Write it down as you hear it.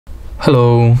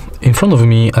Hello, in front of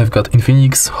me I've got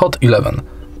INFINIX Hot 11.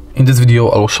 In this video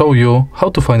I'll show you how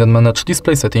to find and manage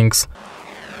display settings.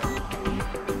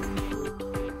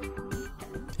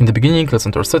 In the beginning, let's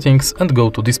enter settings and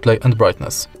go to display and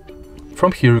brightness.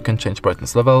 From here you can change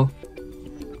brightness level,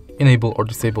 enable or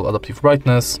disable adaptive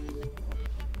brightness,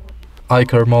 eye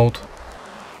care mode,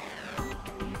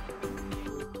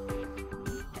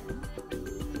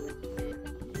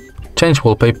 change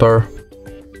wallpaper,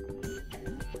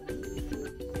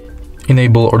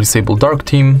 enable or disable dark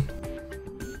theme,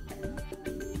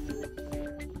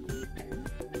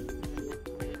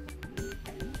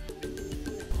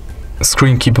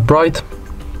 screen keep bright,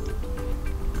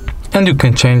 and you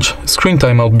can change screen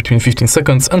timeout between 15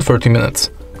 seconds and 30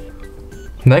 minutes.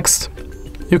 Next,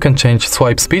 you can change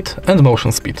swipe speed and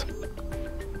motion speed,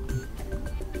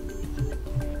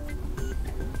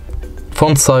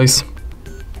 font size,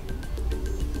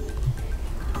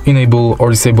 enable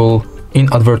or disable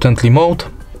inadvertently mode,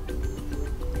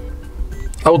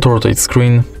 auto rotate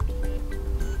screen,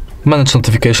 manage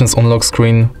notifications on lock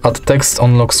screen, add text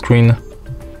on lock screen,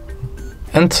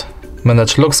 and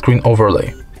manage lock screen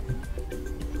overlay.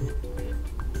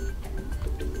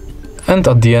 And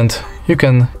at the end, you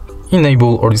can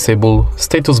enable or disable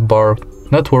status bar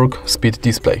network speed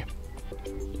display.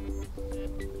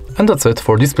 And that's it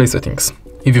for display settings.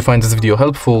 If you find this video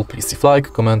helpful, please leave a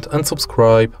like, comment and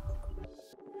subscribe.